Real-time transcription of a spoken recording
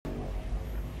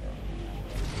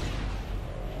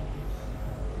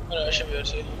No, I should be able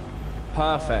to.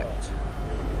 Perfect.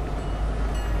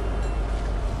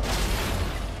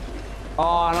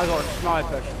 Oh, and I got a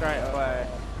sniper straight away.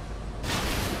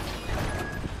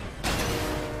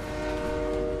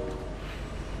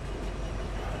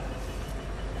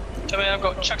 Tell me I've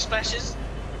got chuck splashes.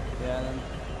 Yeah, then.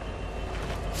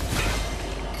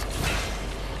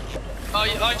 Oh,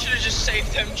 yeah, I should have just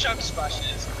saved them chuck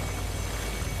splashes.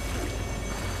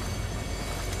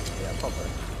 Yeah, probably.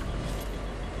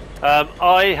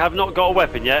 I have not got a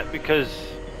weapon yet because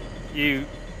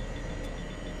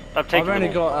I've taken.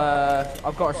 I've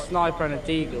got a sniper and a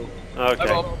deagle. Okay. I've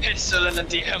got a pistol and a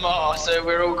DMR, so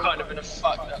we're all kind of in a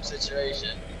fucked up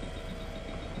situation.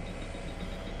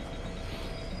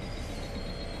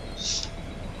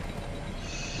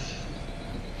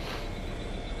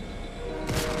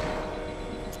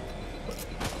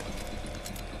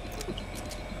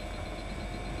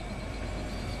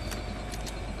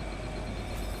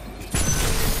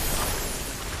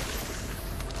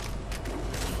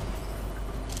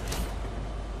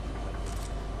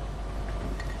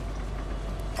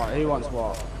 Alright, who wants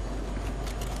what?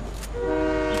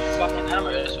 Fucking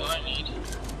ammo, that's what I need.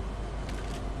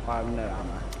 I have no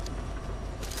ammo.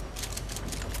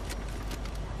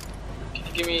 Can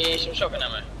you give me some shotgun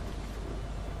ammo?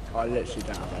 I literally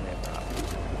don't have any of that.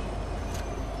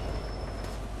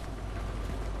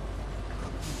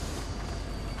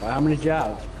 Right, how many do you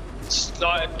have? It's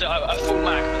like a full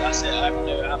mag, but that's it. I have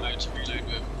no ammo to reload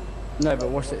with. No, but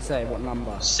what's it say? What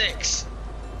number? 6.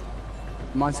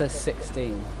 Mine says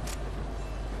 16.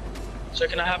 So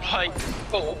can I have like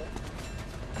 4?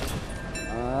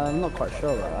 I'm not quite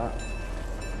sure about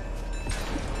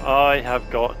that. I have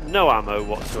got no ammo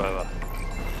whatsoever.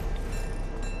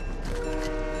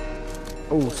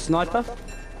 Oh, sniper?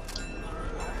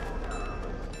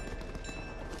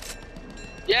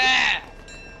 Yeah!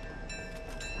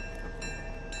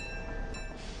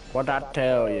 What'd I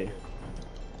tell you?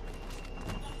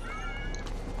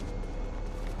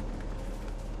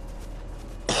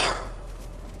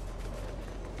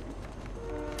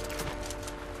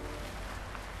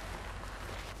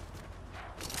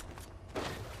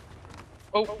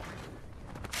 Oh!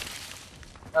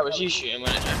 That was you shooting,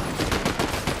 wasn't it?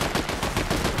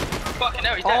 Fucking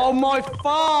hell, he's dead. Oh my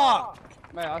fuck!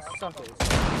 Mate, I suck at this.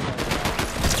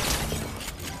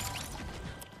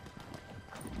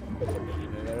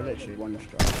 They were literally one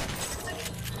strike.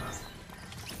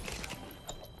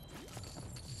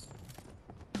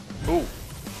 Ooh.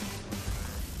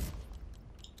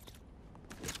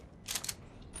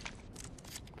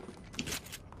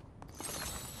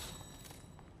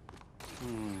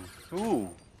 Ooh.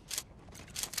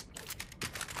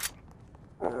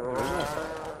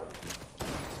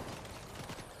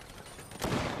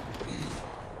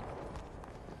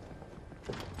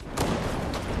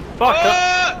 Fuck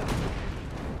up.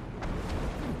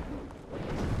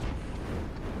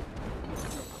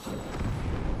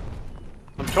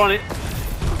 I'm trying it.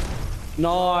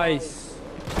 Nice!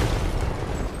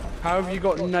 How have you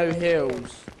got no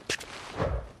heals?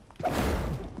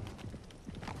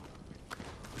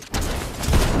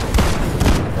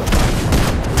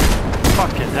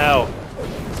 Fucking hell.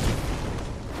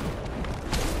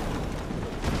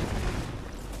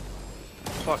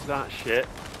 Fuck that shit.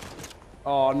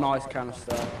 Oh, nice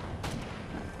canister.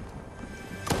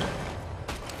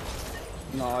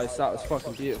 Nice, that was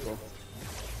fucking beautiful.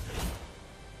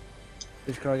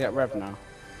 Just can I get rev now?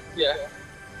 Yeah.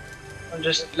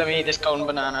 Let me eat this golden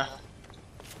banana.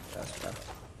 That's fair.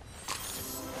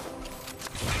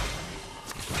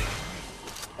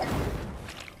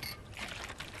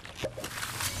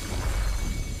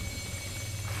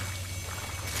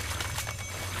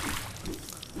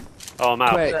 Oh, I'm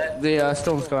out. Wait, the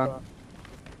storm's gone.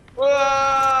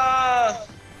 Whoa!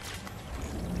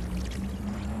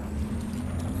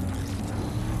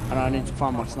 And I need to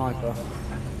find my sniper.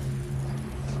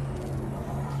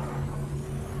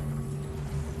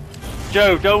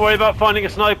 Joe, don't worry about finding a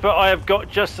sniper. I have got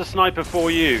just a sniper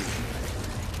for you.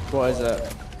 What is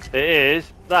it? It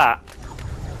is that.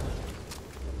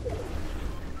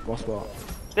 What's what?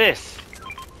 This.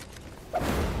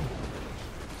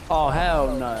 Oh,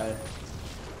 hell no.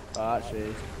 Oh, actually,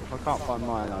 if I can't find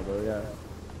mine, I will, yeah.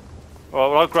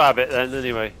 Well, I'll grab it then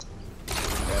anyway. Yeah,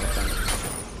 thanks.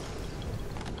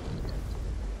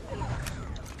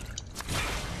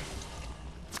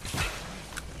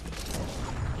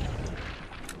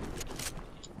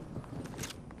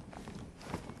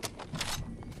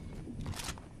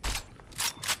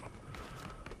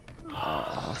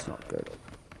 Oh, that's not good.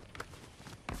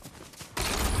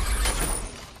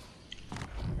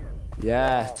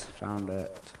 Yes, found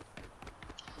it.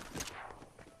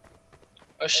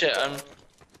 Oh shit,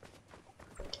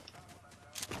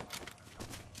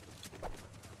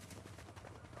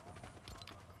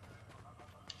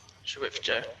 should wait for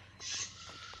Joe.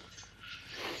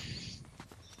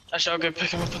 Actually, I'll go pick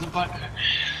him up on the bike.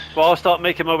 Well, I'll start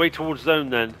making my way towards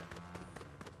zone then.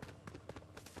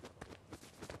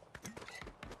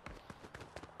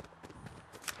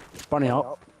 Bunny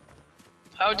hop.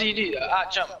 How do you do that? Ah,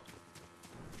 jump.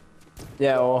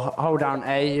 Yeah, or hold down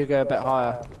A, you go a bit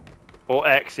higher. Or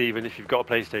X even if you've got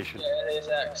a PlayStation. Yeah, it is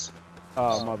X.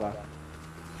 Oh, my bad.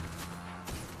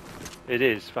 It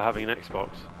is for having an Xbox.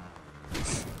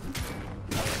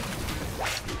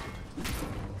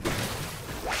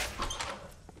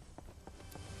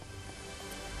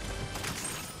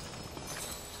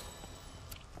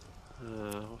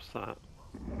 What's that?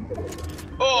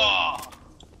 Oh!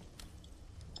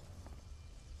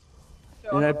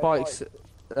 You know, bikes,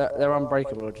 they're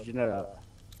unbreakable, did you know that?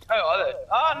 Oh, are they?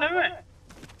 Ah, no way.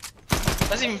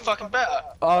 That's even fucking better.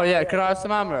 Oh yeah, could I have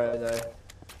some ammo though?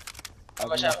 How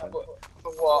much ammo?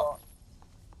 For what?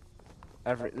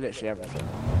 Literally everything.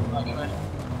 Okay.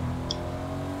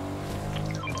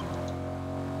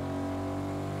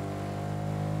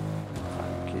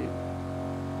 Thank you.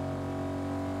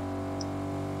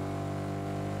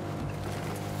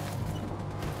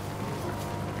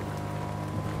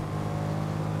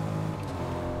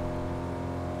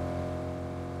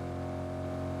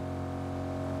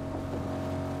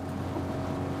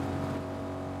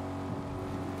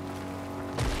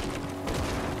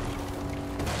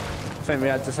 I think we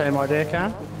had the same idea,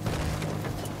 Cam.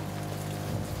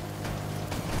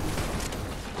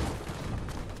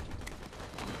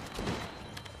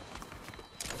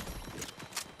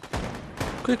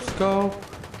 Quick scope.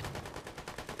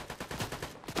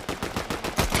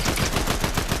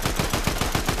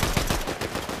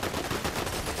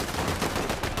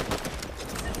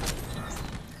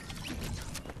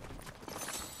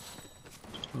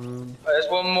 There's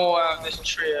one more out of this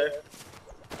trio.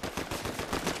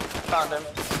 Found him.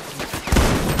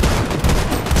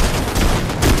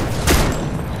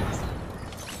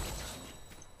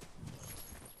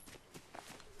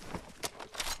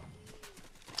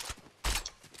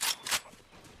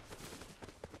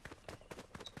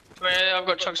 Wait, I've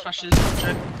got chug smashes.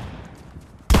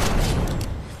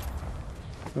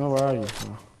 Oh, where are you?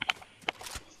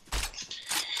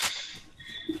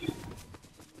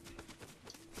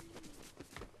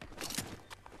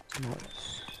 Nice.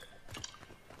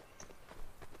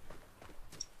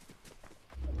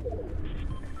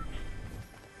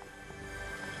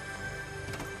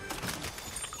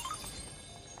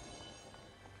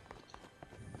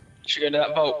 Should go to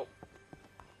that vault.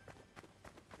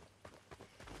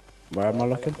 Where am I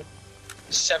looking?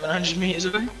 700 meters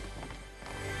away.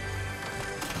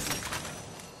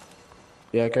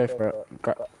 Yeah, go for it.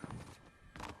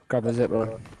 Grab the zip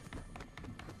line.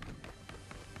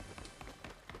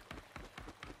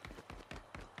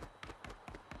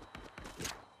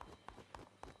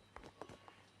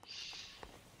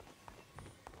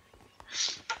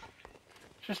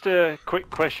 Just a quick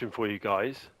question for you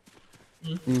guys.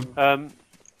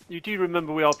 You do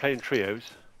remember we are playing trios?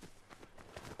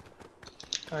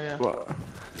 Oh yeah. What?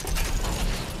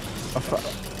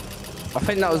 I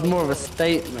think that was more of a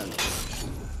statement.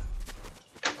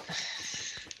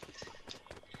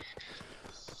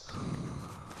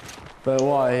 But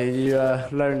why? Are you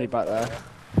lonely back there?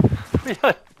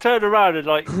 I turned around and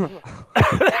like,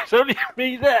 there's only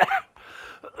me there.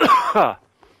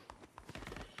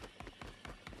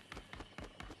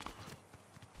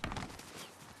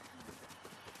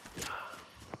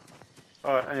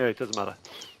 Alright, anyway, it doesn't matter.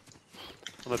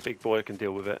 I'm a big boy, I can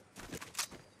deal with it.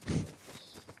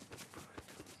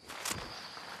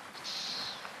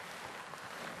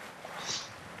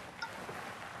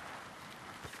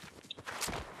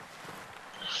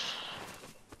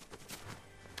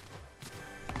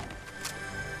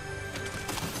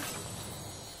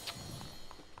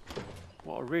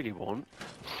 What I really want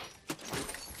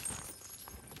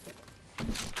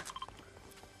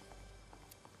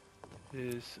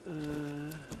is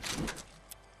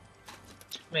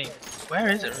Wait, where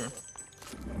is it?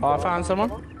 Oh, I found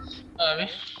someone.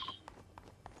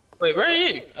 Wait, where are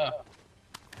you? Oh,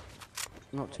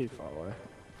 Not too far away.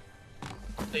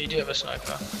 no, you do have a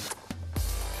sniper.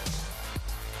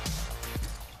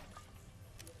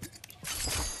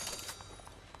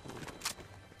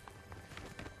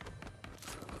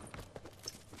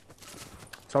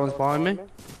 Someone's behind me.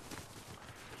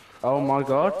 Oh my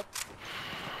god.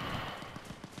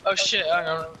 Oh shit, hang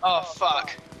on. Oh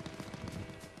fuck.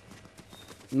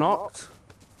 Knocked.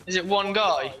 Is it one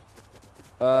guy?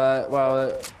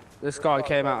 Well, This guy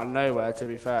came out of nowhere, to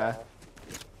be fair.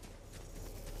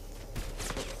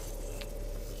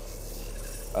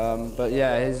 But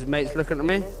yeah, his mate's looking at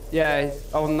me. Yeah,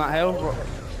 he's on that hill.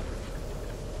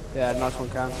 Yeah, nice one,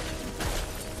 Cam.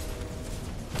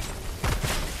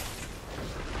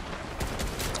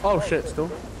 Oh shit, still.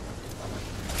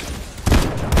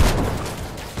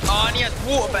 Oh, and he had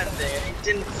water bending and he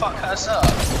didn't fuck us up.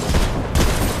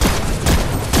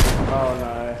 Oh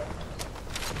no.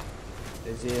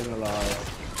 Is he in alive?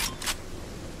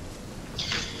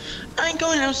 I ain't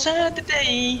going outside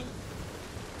today.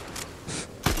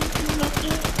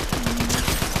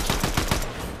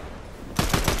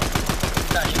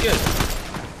 Nah, you good?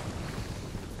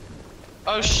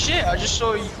 Oh shit, I just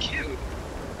saw you killed.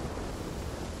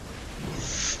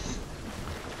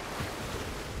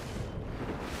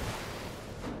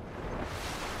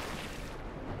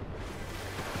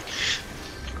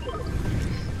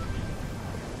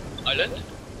 Island?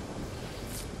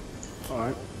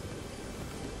 Alright.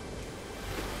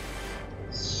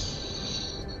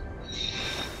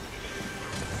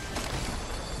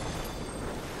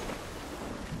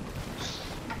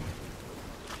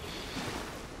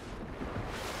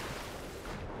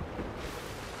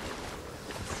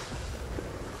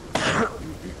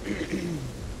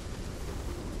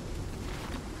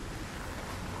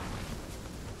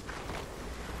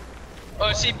 Oh,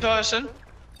 I see person.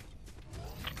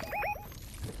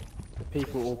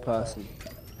 People or person?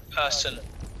 Person.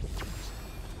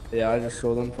 Yeah, I just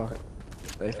saw them. Fuck.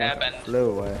 They fucking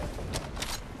flew away.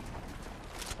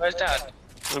 Where's Dad?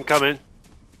 I'm coming.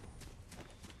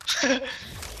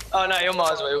 Oh no, you're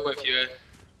miles away with you.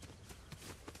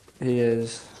 He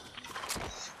is.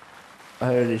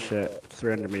 Holy shit,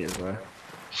 300 meters away.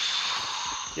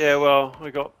 Yeah, well, I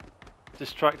got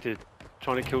distracted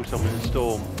trying to kill someone in a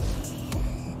storm.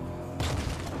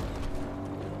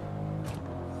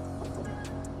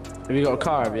 Have you got a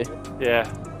car, have you? Yeah.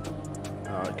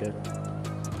 Alright, good.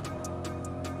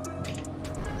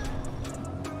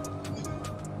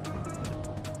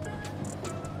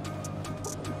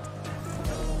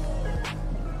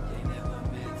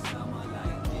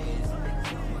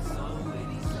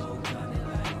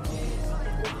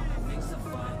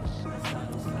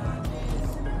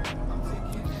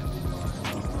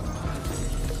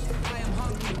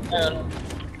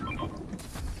 Hang on.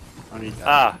 I need that.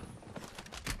 Ah.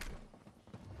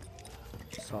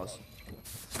 Sauce.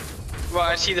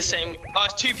 Right, I see the same. Oh,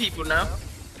 it's two people now.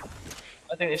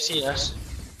 I think they've seen us.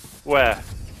 Where?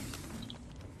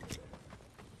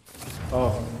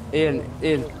 Oh, Ian.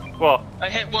 What? I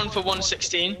hit one for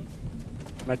 116.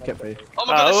 Medkit for you. Oh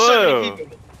my god, there's so many whoa.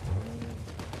 people.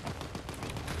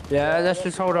 Yeah, let's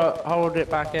just hold it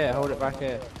back here. Hold it back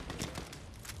here.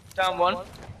 Down one.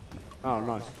 Oh,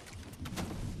 nice.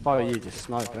 Oh, you just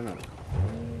sniped, innit?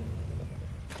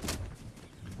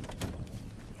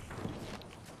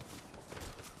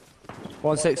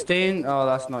 $116? Oh,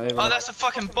 that's not even. Oh, that's a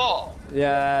fucking bot.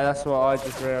 Yeah, that's what I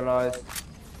just realised.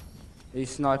 He's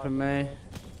sniping me.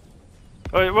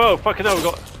 Oh, whoa, fucking hell, we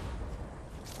got...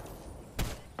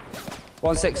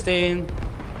 116.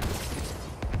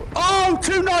 Oh,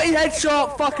 290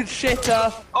 headshot, fucking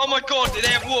shitter. Oh my god, they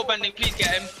have water bending. Please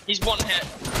get him. He's one hit.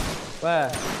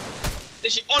 Where?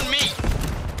 Literally on me.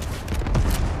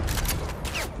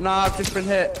 Nah, I've just been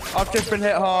hit. I've just been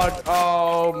hit hard.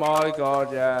 Oh my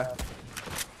god, yeah.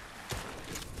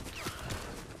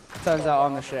 Turns out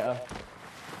I'm the shitter.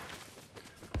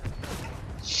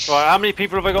 Right, how many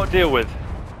people have I got to deal with?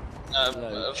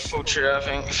 Full tree, I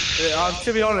think. Yeah,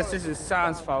 to be honest, this is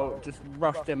Sam's fault. Just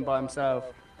rushed in by himself.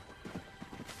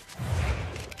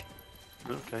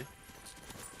 Okay.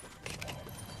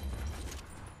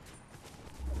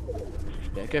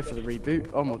 Yeah, go for the reboot.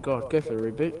 Oh my god, go for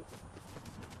the reboot.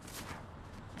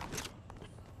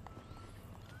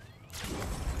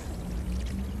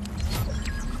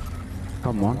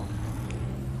 Come on.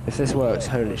 If this works,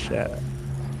 holy shit.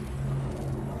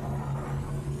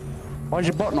 Why's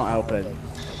your bot not helping?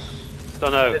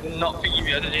 Don't know. Did not think you'd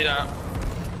be able to do that.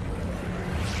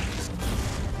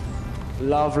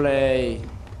 Lovely.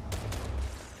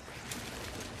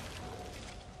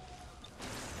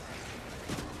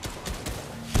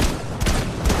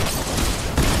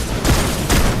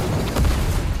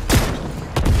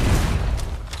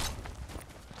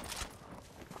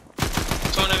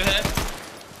 Someone over here.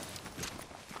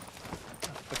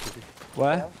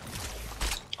 Where?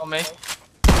 On me.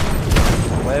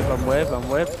 I'm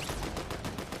with.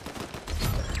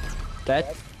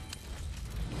 Dead.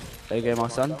 There you go, my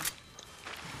son.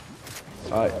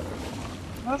 Alright.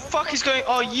 What the fuck is going?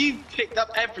 Oh, you picked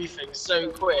up everything so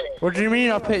quick. What do you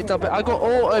mean I picked up? I got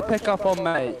auto pick up on,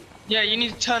 mate. Yeah, you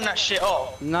need to turn that shit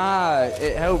off. Nah,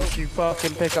 it helps you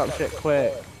fucking pick up shit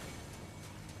quick.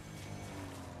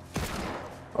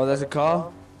 Oh, there's a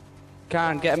car.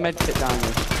 Can get a med kit down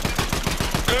here.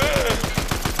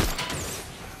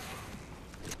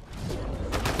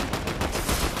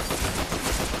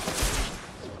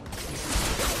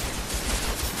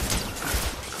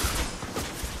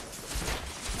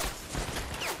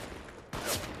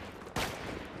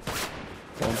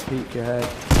 Don't peek your head.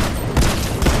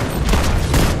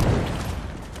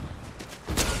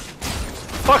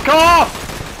 Fuck off!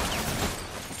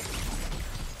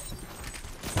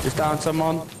 Just down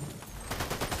someone.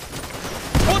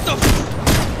 What the f?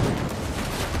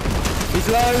 He's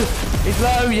low. He's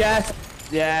low. Yes.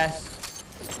 Yes.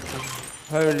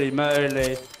 Holy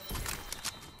moly.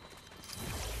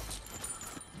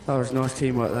 That was nice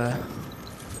teamwork there.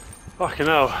 Fucking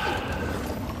hell.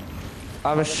 I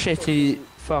have a shitty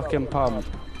fucking pump.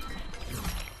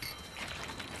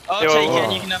 I'll Yo, take whoa. it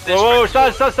and you can have this. Whoa,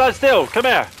 stand still. Come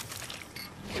here.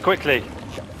 Quickly.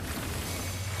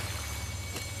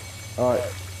 Alright.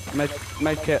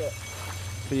 Make it.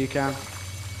 So you can.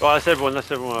 Right, that's everyone.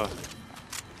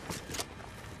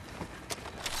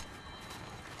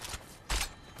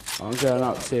 I'm going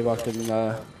up to see if I can.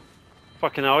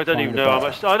 Fucking hell, I don't Find even the know how bar.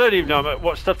 much. I don't even know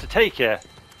what stuff to take here.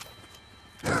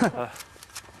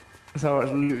 That's how much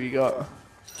loot we got.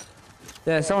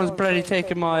 Yeah, someone's bloody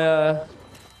taking my.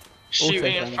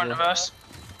 Shooting in auto front of sender. us.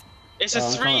 It's a Oh,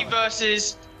 I 3 can't.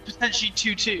 versus potentially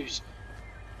 2 2s.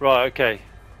 Right, okay.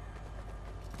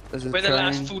 There's a We're the train.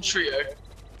 last full trio.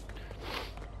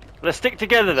 Let's stick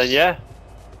together then, yeah?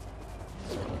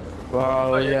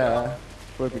 Well, yeah.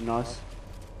 Would be nice.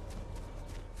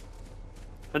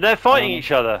 And they're fighting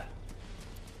each other.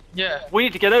 Yeah. We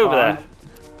need to get over there.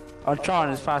 I'm trying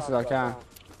as fast as I can.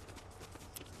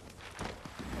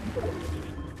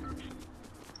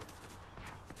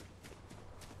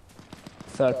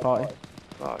 Third party.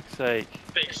 Fuck's sake.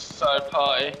 Big third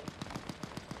party.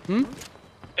 Hmm?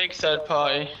 Big third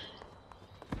party.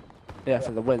 Yeah,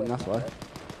 for the win, that's why.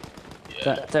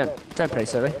 Yeah. Don't play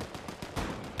silly.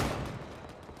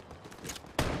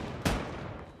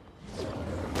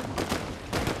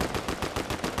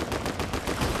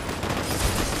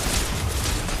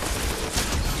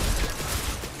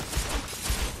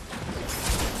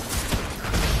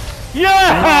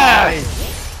 Yes!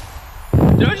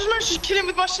 Did I just manage to kill him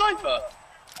with my sniper?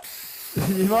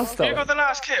 You must Who have. got the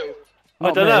last kill?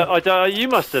 I don't know. I don't. You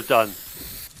must have done.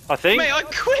 I think. Mate, I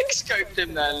quick scoped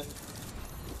him then.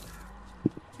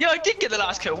 Yeah, I did get the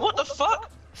last kill. What the fuck?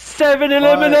 7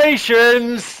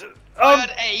 eliminations. I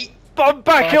had 8. I'm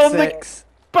back on the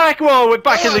back. Well, we're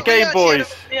back in the game,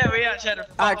 boys. We actually had a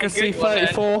fucking Accuracy good one then.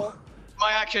 34.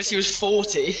 My accuracy was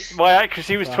 40. My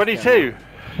accuracy was 22.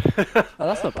 Oh,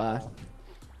 that's not bad.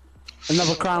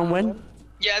 Another crown win?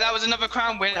 Yeah, that was another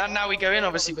crown win, and now we go in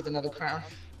obviously with another crown.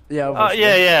 Yeah,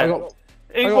 obviously. yeah.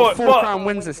 I got 4 crown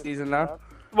wins this season now.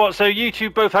 What? So you two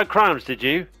both had crowns, did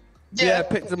you? Yeah,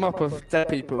 picked them up of dead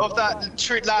people. Of that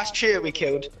last trio we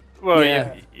killed. Well,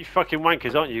 Yeah. you fucking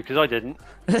wankers, aren't you? Because I didn't.